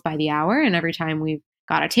tables by the hour, and every time we've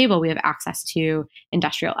got a table, we have access to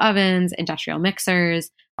industrial ovens, industrial mixers,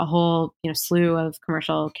 a whole slew of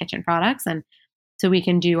commercial kitchen products. And so we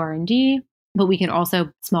can do R&D, but we can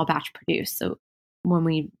also small batch produce. So when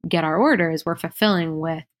we get our orders, we're fulfilling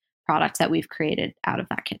with products that we've created out of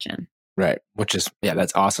that kitchen. Right. Which is,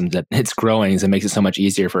 that's awesome that it's growing. It makes it so much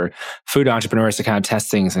easier for food entrepreneurs to kind of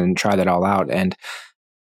test things and try that all out. And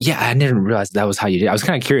I didn't realize that was how you did. I was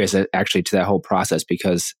kind of curious actually to that whole process,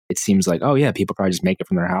 because it seems like, people probably just make it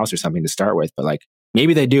from their house or something to start with. But like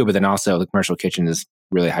maybe they do, but then also the commercial kitchen is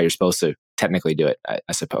really how you're supposed to technically do it,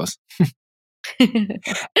 I suppose.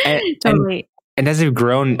 Totally. And as you've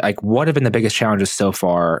grown, like what have been the biggest challenges so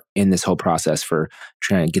far in this whole process for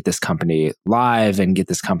trying to get this company live and get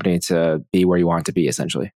this company to be where you want it to be,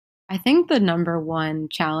 essentially? I think the number one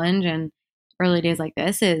challenge in early days like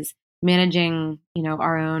this is managing,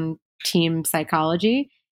 our own team psychology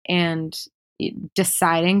and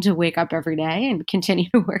deciding to wake up every day and continue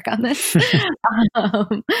to work on this.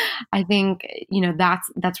 I think,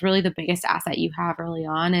 that's really the biggest asset you have early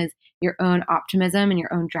on, is your own optimism and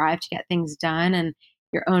your own drive to get things done, and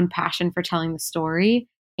your own passion for telling the story.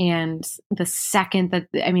 And the second that,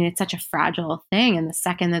 it's such a fragile thing. And the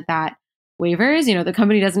second that wavers, the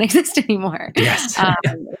company doesn't exist anymore. Yes.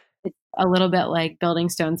 a little bit like building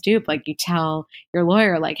stones dupe. Like you tell your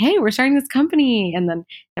lawyer, like, hey, we're starting this company. And then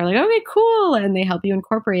they're like, okay, cool. And they help you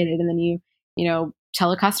incorporate it. And then you know,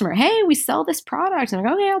 tell a customer, hey, we sell this product. And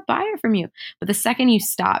they're like, okay, I'll buy it from you. But the second you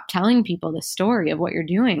stop telling people the story of what you're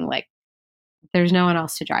doing, like there's no one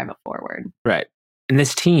else to drive it forward. Right. And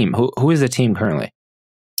this team, who is the team currently?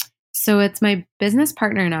 So it's my business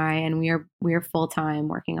partner and I, and we are full-time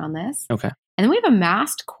working on this. Okay. And then we've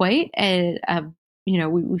amassed quite you know,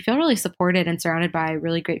 we feel really supported and surrounded by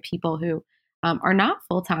really great people who are not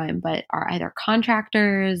full-time, but are either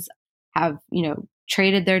contractors, have, you know,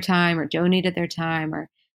 traded their time or donated their time or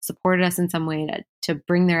supported us in some way to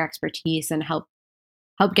bring their expertise and help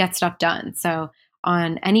get stuff done. So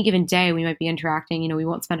on any given day, we might be interacting, you know, we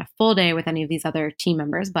won't spend a full day with any of these other team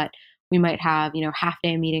members, but we might have, you know, half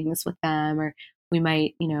day meetings with them, or we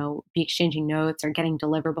might, you know, be exchanging notes or getting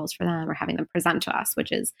deliverables for them or having them present to us, which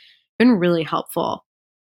has been really helpful.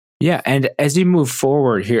 Yeah. And as you move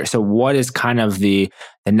forward here, so what is kind of the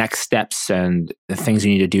next steps and the things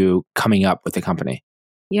you need to do coming up with the company?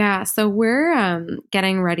 Yeah, so we're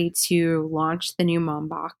getting ready to launch the new Mom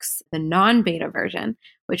Box, the non-beta version,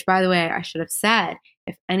 which, by the way, I should have said,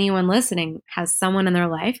 if anyone listening has someone in their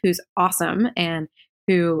life who's awesome and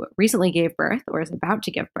who recently gave birth or is about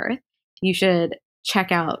to give birth, you should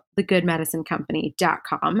check out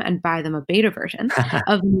thegoodmedicinecompany.com and buy them a beta version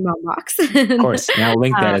of the new Mom Box. Of course. And I'll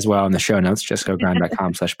link that as well in the show notes,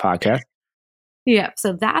 justgogrind.com/podcast. Yeah,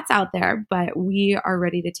 so that's out there, but we are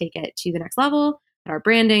ready to take it to the next level. Our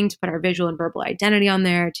branding, to put our visual and verbal identity on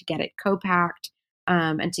there, to get it co-packed,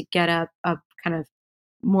 and to get a kind of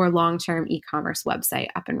more long-term e-commerce website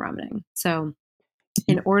up and running. So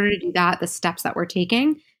in order to do that, the steps that we're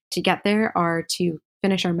taking to get there are to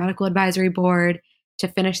finish our medical advisory board, to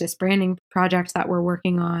finish this branding project that we're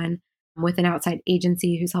working on with an outside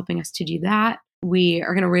agency who's helping us to do that. We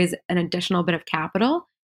are going to raise an additional bit of capital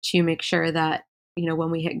to make sure that, you know,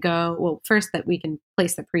 when we hit go, well, first that we can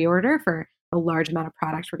place the pre-order for a large amount of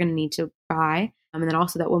products we're going to need to buy. And then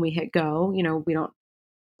also that when we hit go, you know, we don't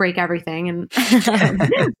break everything and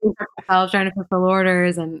ourselves trying to fulfill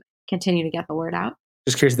orders and continue to get the word out.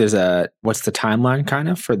 Just curious, what's the timeline kind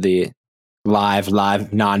of for the live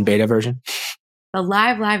non-beta version? The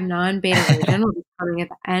live non-beta version will be coming at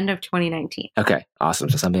the end of 2019. Okay, awesome.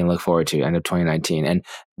 So something to look forward to, end of 2019. And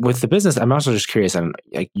with the business, I'm also just curious on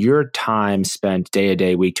like your time spent day to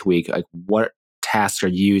day, week to week, like what tasks are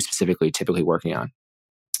you typically working on?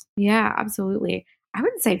 Yeah, absolutely. I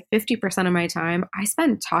would say 50% of my time I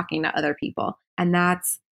spend talking to other people. And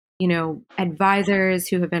that's, you know, advisors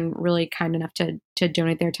who have been really kind enough to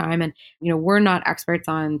donate their time. And, you know, we're not experts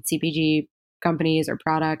on CPG companies or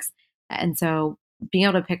products. And so being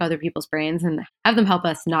able to pick other people's brains and have them help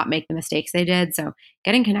us not make the mistakes they did. So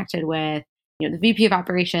getting connected with, you know, the VP of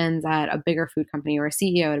operations at a bigger food company or a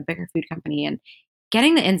CEO at a bigger food company and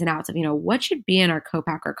getting the ins and outs of, you know, what should be in our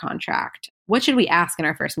co-packer contract? What should we ask in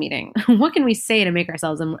our first meeting? What can we say to make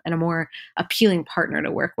ourselves a more appealing partner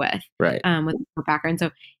to work with, right? With a co-packer. And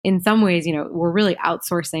so in some ways, you know, we're really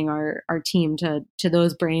outsourcing our team to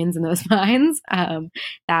those brains and those minds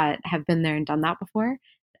that have been there and done that before.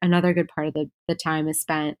 Another good part of the time is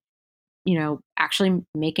spent, you know, actually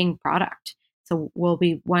making product. So we'll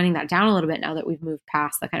be winding that down a little bit now that we've moved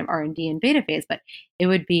past the kind of R&D and beta phase, but it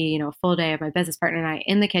would be, you know, a full day of my business partner and I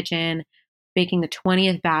in the kitchen, baking the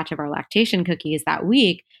 20th batch of our lactation cookies that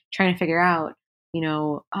week, trying to figure out, you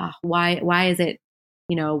know, why is it,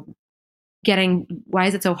 you know, why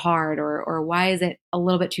is it so hard or why is it a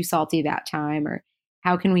little bit too salty that time? Or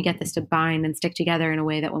how can we get this to bind and stick together in a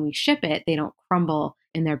way that when we ship it, they don't crumble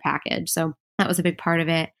in their package? So that was a big part of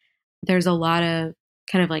it. There's a lot of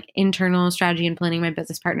kind of like internal strategy and planning my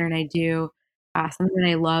business partner and I do. Something that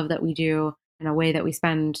I love that we do in a way that we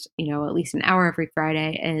spend, you know, at least an hour every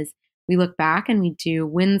Friday is we look back and we do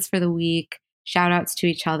wins for the week, shout outs to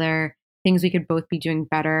each other, things we could both be doing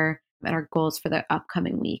better, and our goals for the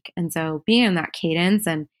upcoming week. And so being in that cadence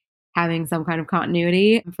and having some kind of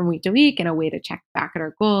continuity from week to week and a way to check back at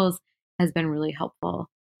our goals has been really helpful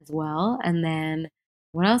as well. And then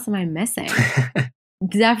what else am I missing?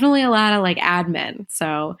 Definitely a lot of like admin.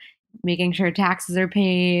 So making sure taxes are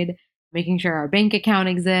paid, making sure our bank account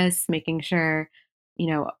exists, making sure, you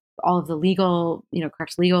know, all of the legal, you know,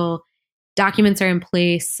 correct legal documents are in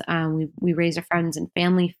place. We raised a friends and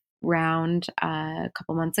family round a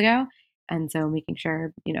couple months ago. And so making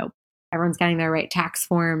sure, you know, everyone's getting their right tax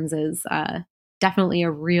forms is definitely a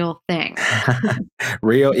real thing.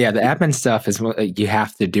 Real. Yeah. The admin stuff is, you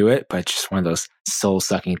have to do it, but it's just one of those soul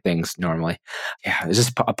sucking things normally. Yeah. It's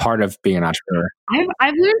just a part of being an entrepreneur.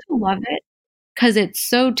 I've learned to love it. because it's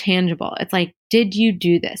so tangible. It's like, did you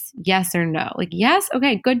do this? Yes or no? Like, yes.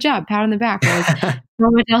 Okay, good job. Pat on the back. Whereas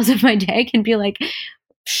so much else of my day can be like,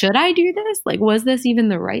 should I do this? Like, was this even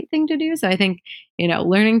the right thing to do? So I think,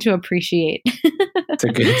 learning to appreciate. It's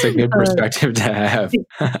a good perspective to have.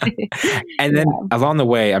 And then along the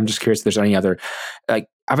way, I'm just curious if there's any other, like,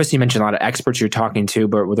 obviously you mentioned a lot of experts you're talking to,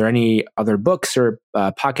 but were there any other books or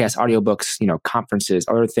podcasts, audiobooks, conferences,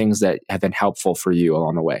 other things that have been helpful for you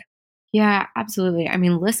along the way? Yeah, absolutely. I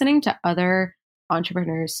mean, listening to other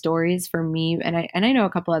entrepreneurs' stories for me, and I know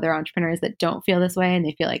a couple other entrepreneurs that don't feel this way, and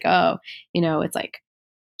they feel like, oh, it's like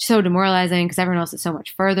so demoralizing because everyone else is so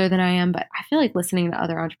much further than I am. But I feel like listening to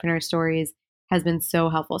other entrepreneur stories has been so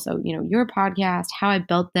helpful. So, your podcast, How I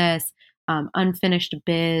Built This, Unfinished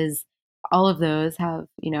Biz, all of those have,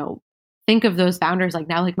 think of those founders like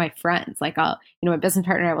now like my friends. Like my business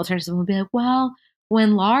partner, I will turn to someone and be like, well,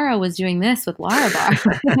 when Laura was doing this with Laura Bar,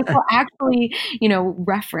 we'll actually,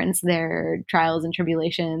 reference their trials and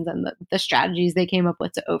tribulations and the strategies they came up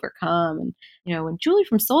with to overcome. And, when Julie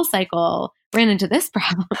from Soul Cycle ran into this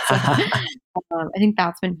problem. So, I think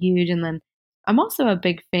that's been huge. And then I'm also a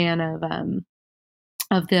big fan of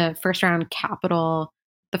the First Round Capital,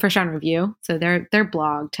 the First Round Review. So their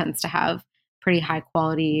blog tends to have pretty high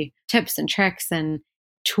quality tips and tricks and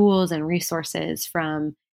tools and resources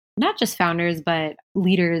from not just founders, but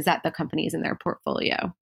leaders at the companies in their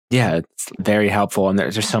portfolio. Yeah, it's very helpful. And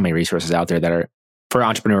there's so many resources out there that are for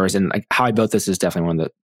entrepreneurs. And like How I Built This is definitely one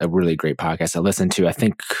of a really great podcasts I listen to.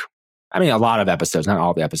 A lot of episodes, not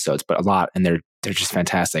all the episodes, but a lot. And they're just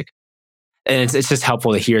fantastic. And it's just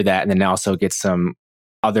helpful to hear that. And then also get some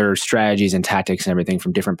other strategies and tactics and everything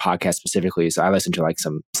from different podcasts specifically. So I listen to like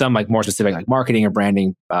some like more specific, like marketing or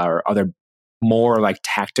branding or other more like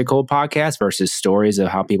tactical podcasts versus stories of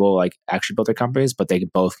how people like actually built their companies, but they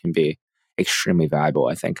both can be extremely valuable,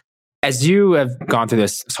 I think. As you have gone through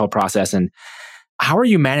this whole process, and how are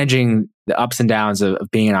you managing the ups and downs of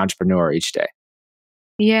being an entrepreneur each day?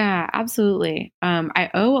 Yeah, absolutely.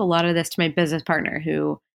 I owe a lot of this to my business partner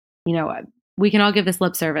who, we can all give this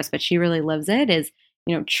lip service, but she really lives it, is,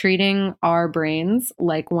 treating our brains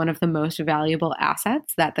like one of the most valuable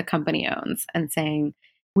assets that the company owns and saying,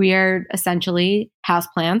 we are essentially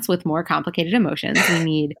houseplants with more complicated emotions. We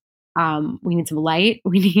need some light,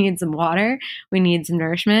 we need some water, we need some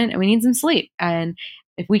nourishment, and we need some sleep. And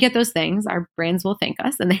if we get those things, our brains will thank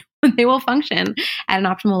us and they will function at an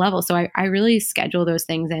optimal level. So I really schedule those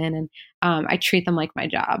things in, and I treat them like my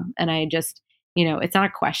job. And I just, it's not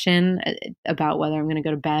a question about whether I'm going to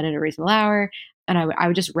go to bed at a reasonable hour. And I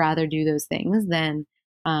would just rather do those things than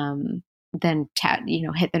hit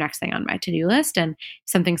the next thing on my to-do list. And if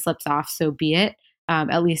something slips off, so be it.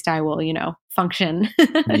 At least I will, function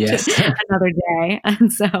Yes. another day.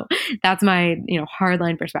 And so that's my,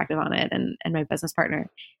 hardline perspective on it. And my business partner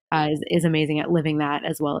is amazing at living that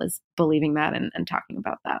as well as believing that and talking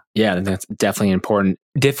about that. Yeah, that's definitely important.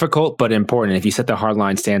 Difficult, but important. If you set the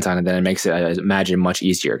hardline stance on it, then it makes it, I imagine, much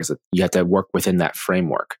easier because you have to work within that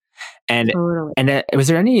framework. And Totally. and was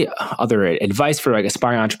there any other advice for like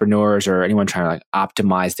aspiring entrepreneurs or anyone trying to like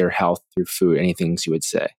optimize their health through food? Any things you would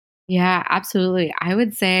say? Yeah, absolutely. I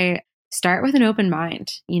would say start with an open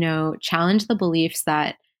mind, challenge the beliefs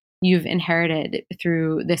that you've inherited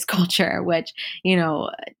through this culture, which,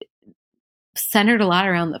 centered a lot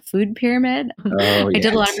around the food pyramid. Oh, I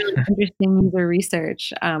did a lot yes. of really interesting user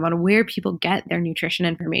research on where people get their nutrition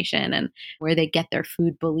information and where they get their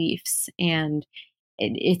food beliefs. And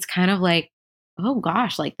it's kind of like, oh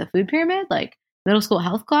gosh, like the food pyramid, like middle school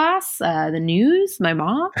health class, the news, my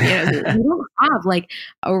mom, we don't have like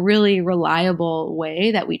a really reliable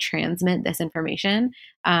way that we transmit this information.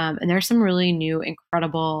 And there's some really new,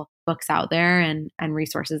 incredible books out there and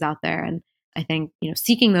resources out there. And I think,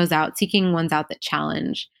 seeking ones out that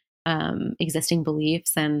challenge existing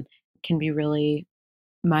beliefs and can be really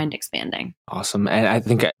mind expanding. Awesome. And I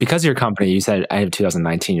think because your company, you said I have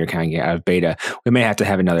 2019, you're kind of getting out of beta. We may have to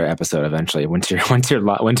have another episode eventually once you're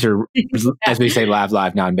as we say, live,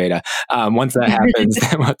 non-beta. Once that happens,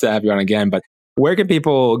 then we'll have to have you on again. But where can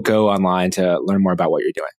people go online to learn more about what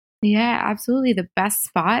you're doing? Yeah, absolutely. The best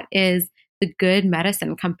spot is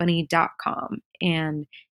thegoodmedicinecompany.com, and you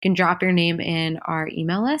can drop your name in our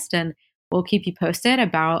email list and we'll keep you posted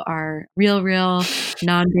about our real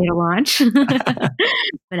non-beta launch.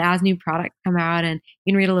 But as new products come out, and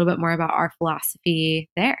you can read a little bit more about our philosophy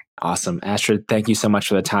there. Awesome. Astrid, thank you so much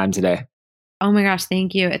for the time today. Oh my gosh,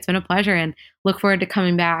 thank you. It's been a pleasure, and look forward to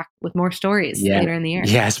coming back with more stories later in the year.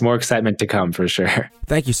 Yes, more excitement to come for sure.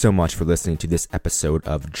 Thank you so much for listening to this episode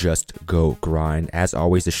of Just Go Grind. As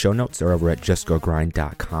always, the show notes are over at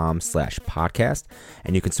justgogrind.com/podcast,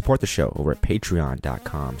 and you can support the show over at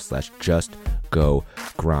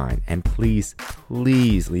patreon.com/justgogrind. And please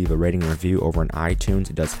leave a rating and review over on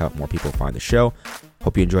iTunes. It does help more people find the show.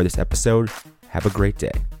 Hope you enjoyed this episode. Have a great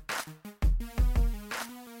day.